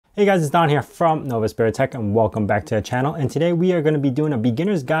Hey guys, it's Don here from Novaspirit Tech and welcome back to the channel. And today we are going to be doing a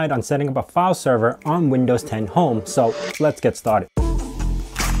beginner's guide on setting up a file server on Windows 10 Home. So let's get started.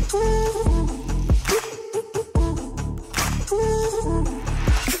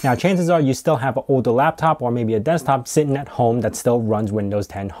 Now, chances are you still have an older laptop or maybe a desktop sitting at home that still runs Windows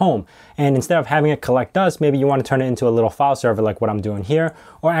 10 Home. And instead of having it collect dust, maybe you want to turn it into a little file server like what I'm doing here,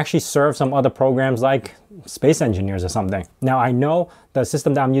 or actually serve some other programs like Space Engineers or something. Now, I know the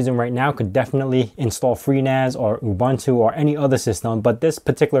system that I'm using right now could definitely install FreeNAS or Ubuntu or any other system, but this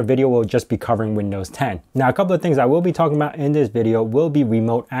particular video will just be covering Windows 10. Now, a couple of things I will be talking about in this video will be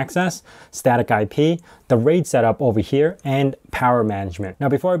remote access, static IP, the RAID setup over here, and power management. Now,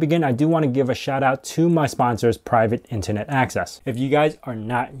 before I begin, I do want to give a shout out to my sponsors, Private Internet Access. If you guys are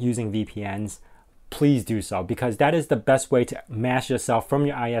not using VPNs, please do so, because that is the best way to mask yourself from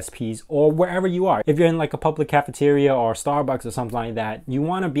your ISPs or wherever you are. If you're in like a public cafeteria or Starbucks or something like that, you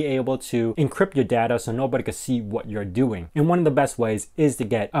want to be able to encrypt your data so nobody can see what you're doing. And one of the best ways is to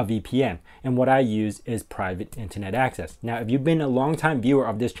get a VPN. And what I use is Private Internet Access. Now, if you've been a long-time viewer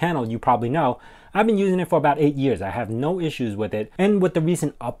of this channel, you probably know I've been using it for about 8 years. I have no issues with it. And with the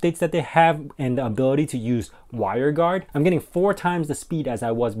recent updates that they have and the ability to use WireGuard, I'm getting 4 times the speed as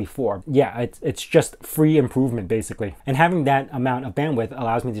I was before. Yeah, it's just free improvement basically. And having that amount of bandwidth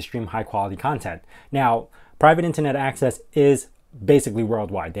allows me to stream high quality content. Now, Private Internet Access is basically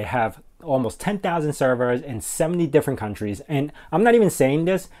worldwide. They have almost 10,000 servers in 70 different countries. And I'm not even saying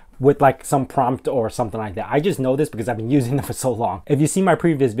this with like some prompt or something like that. I just know this because I've been using them for so long. If you see my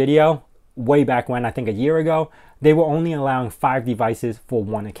previous video, way back when, I think a year ago, they were only allowing 5 devices for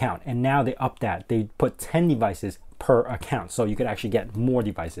one account. And now they upped that. They put 10 devices per account, so you could actually get more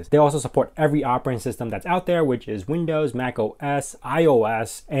devices. They also support every operating system that's out there, which is Windows, Mac OS,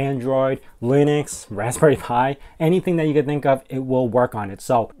 iOS, Android, Linux, Raspberry Pi, anything that you could think of, it will work on it.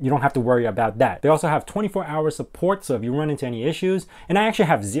 So you don't have to worry about that. They also have 24-hour support, so if you run into any issues, and I actually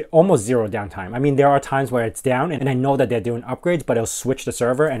have almost zero downtime. I mean, there are times where it's down and I know that they're doing upgrades, but it'll switch the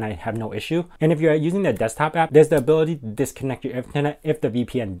server and I have no issue. And if you're using their desktop app, there's the ability to disconnect your internet if the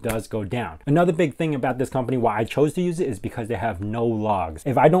VPN does go down. Another big thing about this company, why I chose to use it, is because they have no logs.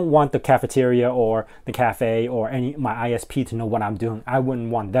 If I don't want the cafeteria or the cafe or my ISP to know what I'm doing, I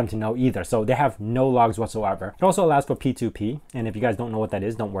wouldn't want them to know either. So they have no logs whatsoever. It also allows for P2P, and if you guys don't know what that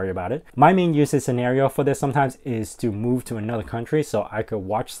is, don't worry about it. My main usage scenario for this sometimes is to move to another country so I could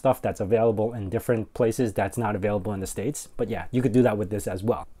watch stuff that's available in different places that's not available in the States. But yeah, you could do that with this as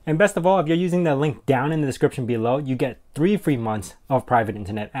well. And best of all, if you're using the link down in the description below, you get 3 free months of Private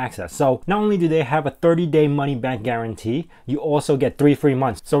Internet Access. So not only do they have a 30-day money-back guarantee, you also get 3 free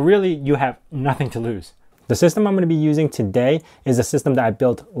months. So really, you have nothing to lose. The system I'm going to be using today is a system that I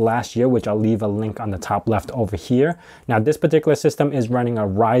built last year, which I'll leave a link on the top left over here. Now, this particular system is running a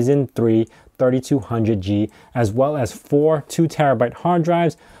Ryzen 3 3200G, as well as 4 2TB hard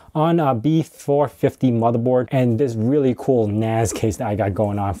drives on a B450 motherboard, and this really cool NAS case that I got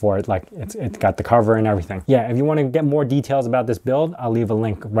going on for it. Like it's got the cover and everything. Yeah, if you want to get more details about this build, I'll leave a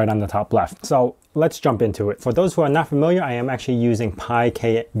link right on the top left. So let's jump into it. For those who are not familiar, I am actually using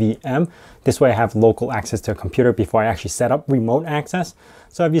PiKVM. This way I have local access to a computer before I actually set up remote access.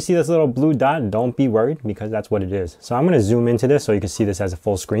 So if you see this little blue dot, don't be worried, because that's what it is. So I'm going to zoom into this so you can see this as a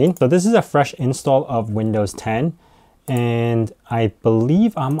full screen. So this is a fresh install of Windows 10. And I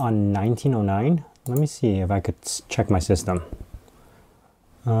believe I'm on 1909. Let me see if I could check my system.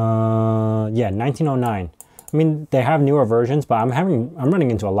 Yeah, 1909. I mean, they have newer versions, but I'm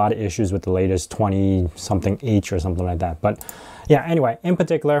running into a lot of issues with the latest 20-something H or something like that. But yeah, anyway, in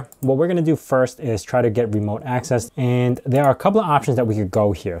particular, what we're gonna do first is try to get remote access. And there are a couple of options that we could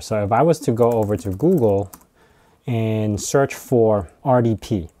go here. So if I was to go over to Google and search for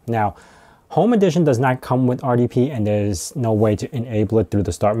RDP. Now, Home Edition does not come with RDP, and there's no way to enable it through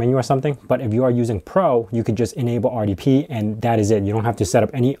the start menu or something. But if you are using Pro, you could just enable RDP and that is it. You don't have to set up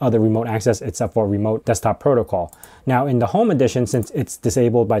any other remote access except for remote desktop protocol. Now in the Home Edition, since it's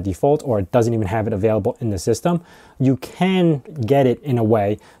disabled by default or it doesn't even have it available in the system, you can get it in a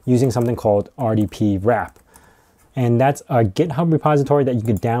way using something called RDP wrap. And that's a GitHub repository that you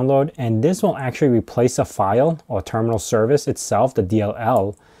could download, and this will actually replace a file or terminal service itself, the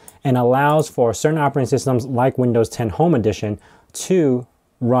DLL, and allows for certain operating systems like Windows 10 Home Edition to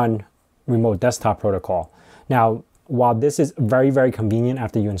run remote desktop protocol. Now, while this is very, very convenient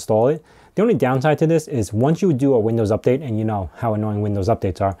after you install it, the only downside to this is once you do a Windows update, and you know how annoying Windows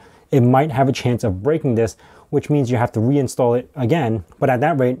updates are, it might have a chance of breaking this, which means you have to reinstall it again. But at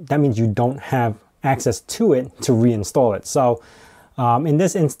that rate, that means you don't have access to it to reinstall it. So in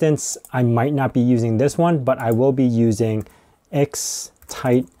this instance, I might not be using this one, but I will be using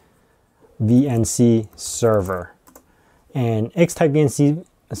X-Tight VNC server. And X-type VNC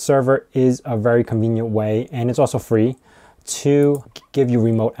server is a very convenient way, and it's also free to give you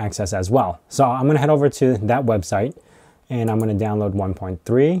remote access as well. So I'm going to head over to that website and I'm going to download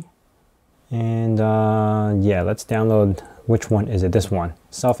 1.3. And yeah, let's download, which one is it? This one,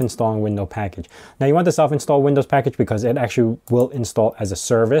 self-installing window package. Now you want the self-install Windows package because it actually will install as a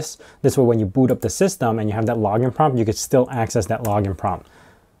service. This way, when you boot up the system and you have that login prompt, you could still access that login prompt.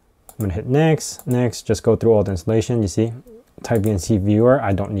 I'm gonna hit next, just go through all the installation. You see, type VNC viewer,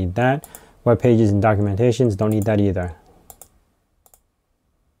 I don't need that. Web pages and documentations, don't need that either.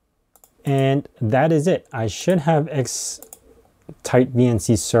 And that is it. I should have X-type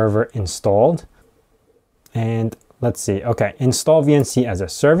VNC server installed. And let's see. Okay, install VNC as a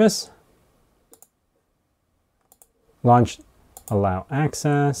service. Launch, allow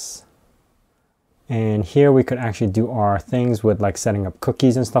access. And here we could actually do our things with like setting up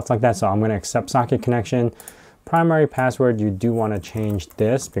cookies and stuff like that. So I'm going to accept socket connection. Primary password, you do want to change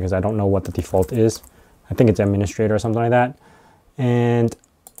this because I don't know what the default is. I think it's administrator or something like that. And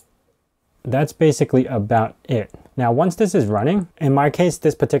that's basically about it. Now, once this is running, in my case,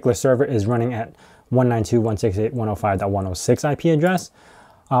 this particular server is running at 192.168.105.106 IP address.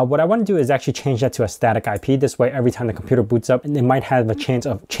 What I want to do is actually change that to a static IP. This way, every time the computer boots up, it might have a chance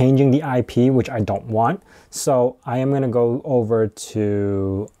of changing the IP, which I don't want. So I am going to go over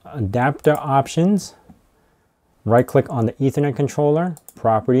to adapter options, right click on the Ethernet controller,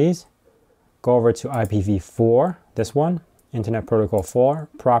 properties, go over to IPv4, this one, Internet Protocol 4,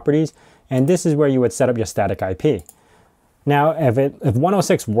 properties, and this is where you would set up your static IP. Now, if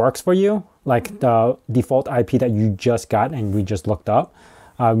 106 works for you, like the default IP that you just got and we just looked up,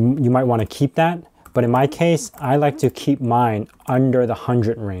 you might want to keep that. But in my case, I like to keep mine under the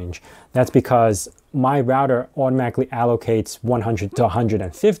 100 range. That's because my router automatically allocates 100 to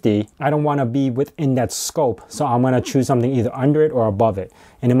 150. I don't want to be within that scope, so I'm going to choose something either under it or above it.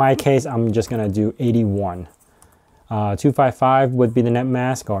 And in my case, I'm just going to do 81. 255 would be the net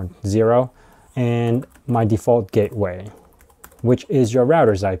mask, or 0, and my default gateway, which is your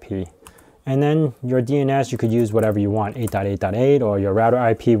router's IP. And then your DNS, you could use whatever you want, 8.8.8 or your router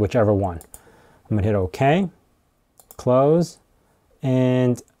IP, whichever one. I'm gonna hit OK, close,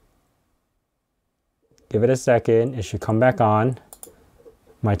 and give it a second. It should come back on.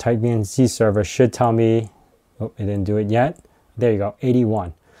 My type VNC server should tell me, oh, it didn't do it yet. There you go,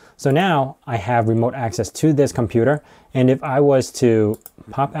 81. So now I have remote access to this computer, and if I was to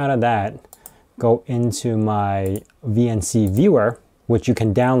pop out of that, go into my VNC viewer, which you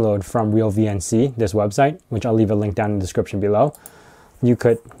can download from Real VNC, this website, which I'll leave a link down in the description below, you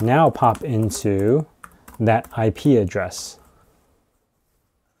could now pop into that IP address.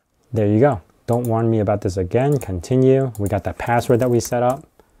 There you go. Don't warn me about this again. Continue. We got that password that we set up.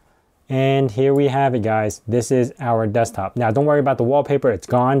 And here we have it, guys. This is our desktop. Now, don't worry about the wallpaper. It's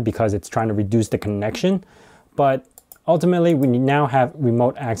gone because it's trying to reduce the connection. But ultimately, we now have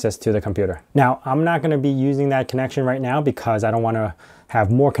remote access to the computer. Now, I'm not going to be using that connection right now because I don't want to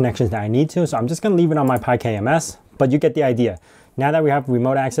have more connections than I need to. So I'm just going to leave it on my PyKMS. But you get the idea. Now that we have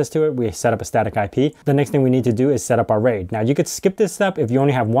remote access to it, we set up a static IP. The next thing we need to do is set up our RAID. Now, you could skip this step if you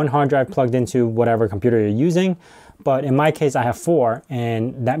only have one hard drive plugged into whatever computer you're using. But in my case, I have 4,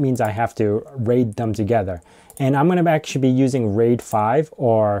 and that means I have to RAID them together. And I'm going to actually be using RAID 5,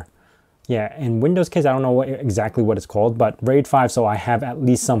 or yeah, in Windows case, I don't know exactly what it's called, but RAID 5, so I have at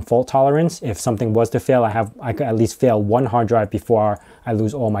least some fault tolerance. If something was to fail, I could at least fail one hard drive before I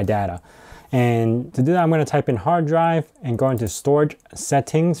lose all my data. And to do that, I'm going to type in hard drive and go into storage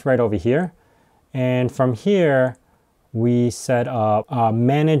settings right over here. And from here, we set up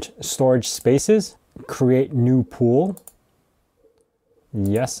manage storage spaces. Create new pool.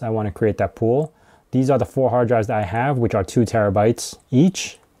 Yes, I want to create that pool. These are the 4 hard drives that I have, which are 2 terabytes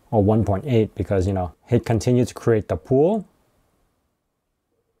each, or 1.8 because, you know, hit continue to create the pool.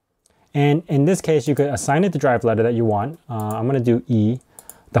 And in this case, you could assign it the drive letter that you want. I'm going to do E,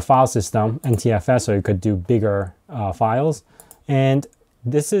 the file system, NTFS, so you could do bigger files. And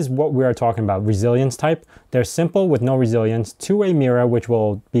this is what we are talking about, resilience type. They're simple with no resilience. Two-way mirror, which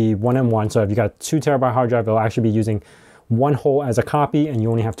will be 1 and 1. So if you got 2 terabyte hard drive, it'll actually be using 1 whole as a copy, and you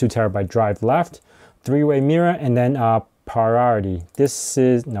only have 2 terabyte drive left. 3-way mirror, and then priority. This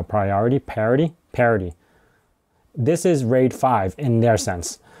is, no, parity. This is RAID 5 in their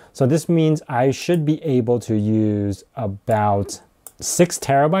sense. So this means I should be able to use about 6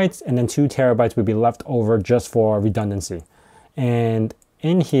 terabytes, and then 2 terabytes would be left over just for redundancy. And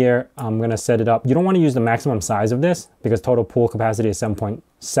in here, I'm going to set it up. You don't want to use the maximum size of this because total pool capacity is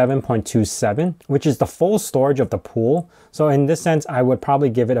 7.27, which is the full storage of the pool. So in this sense, I would probably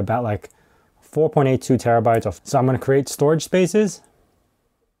give it about like 4.82 terabytes. So I'm going to create storage spaces,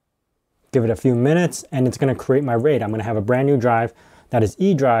 give it a few minutes, and it's going to create my RAID. I'm going to have a brand new drive that is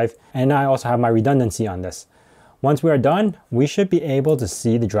E drive, and I also have my redundancy on this. Once we are done, we should be able to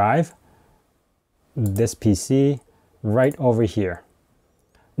see the drive, this PC, right over here.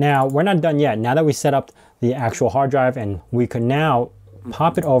 Now, we're not done yet. Now that we set up the actual hard drive, and we can now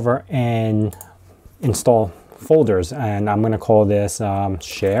pop it over and install folders, and I'm going to call this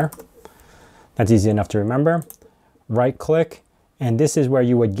share. That's easy enough to remember. Right click, and this is where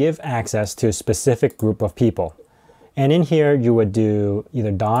you would give access to a specific group of people. And in here, you would do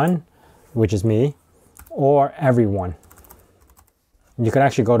either Don, which is me, or everyone. You could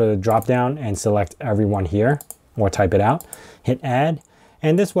actually go to the drop down and select everyone here, or type it out, hit add.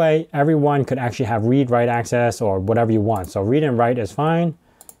 And this way, everyone could actually have read, write access, or whatever you want. So read and write is fine.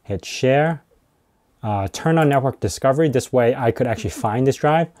 Hit share. Turn on network discovery. This way, I could actually find this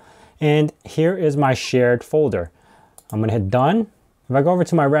drive. And here is my shared folder. I'm going to hit done. If I go over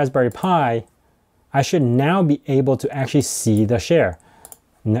to my Raspberry Pi, I should now be able to actually see the share.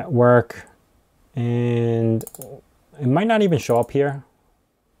 Network, and it might not even show up here.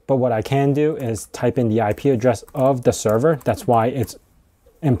 But what I can do is type in the IP address of the server. That's why it's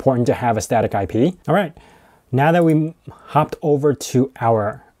important to have a static IP. All right, now that we hopped over to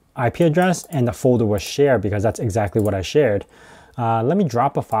our IP address and the folder was shared, because that's exactly what I shared, let me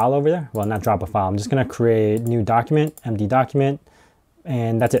drop a file over there. Well, not drop a file. I'm just going to create new document, empty document,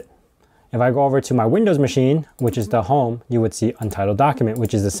 and that's it. If I go over to my Windows machine, which is the home, you would see untitled document,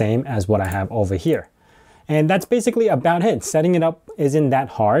 which is the same as what I have over here. And that's basically about it. Setting it up isn't that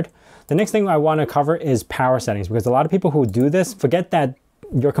hard. The next thing I want to cover is power settings, because a lot of people who do this forget that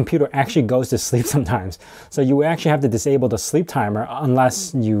your computer actually goes to sleep sometimes. So you actually have to disable the sleep timer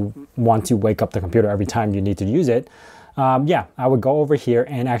unless you want to wake up the computer every time you need to use it. Yeah, I would go over here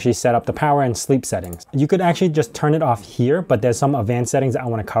and actually set up the power and sleep settings. You could actually just turn it off here, but there's some advanced settings that I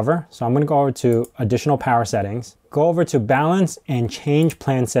want to cover. So I'm going to go over to additional power settings, go over to balance and change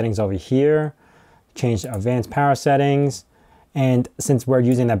plan settings over here, change the advanced power settings. And since we're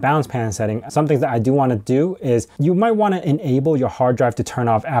using that balance pan setting, some things that I do want to do is you might want to enable your hard drive to turn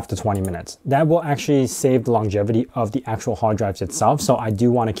off after 20 minutes. That will actually save the longevity of the actual hard drives itself. So I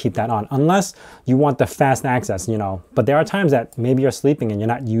do want to keep that on, unless you want the fast access, you know. But there are times that maybe you're sleeping and you're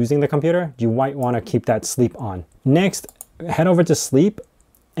not using the computer. You might want to keep that sleep on. Next, head over to sleep,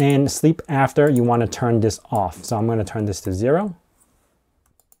 and sleep after, you want to turn this off. So I'm going to turn this to 0.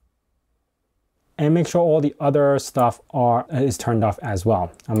 And make sure all the other stuff is turned off as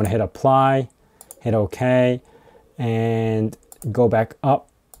well. I'm going to hit apply, hit OK, and go back up.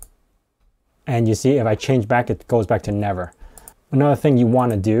 And you see, if I change back, it goes back to never. Another thing you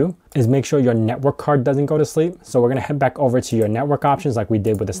want to do is make sure your network card doesn't go to sleep. So we're going to head back over to your network options like we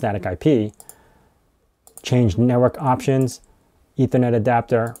did with the static IP. Change network options, Ethernet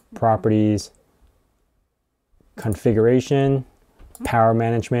adapter, properties, configuration, power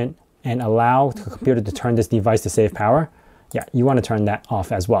management, and allow the computer to turn this device to save power. Yeah, you want to turn that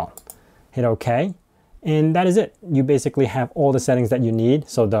off as well. Hit OK, and that is it. You basically have all the settings that you need,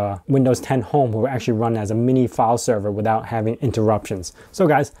 so the Windows 10 Home will actually run as a mini file server without having interruptions. So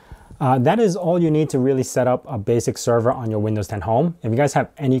guys, that is all you need to really set up a basic server on your Windows 10 Home. If you guys have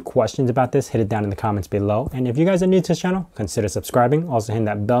any questions about this, hit it down in the comments below. And if you guys are new to this channel, consider subscribing. Also hit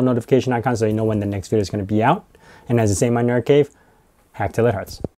that bell notification icon so you know when the next video is going to be out. And as I say in my nerd cave, hack till it hurts.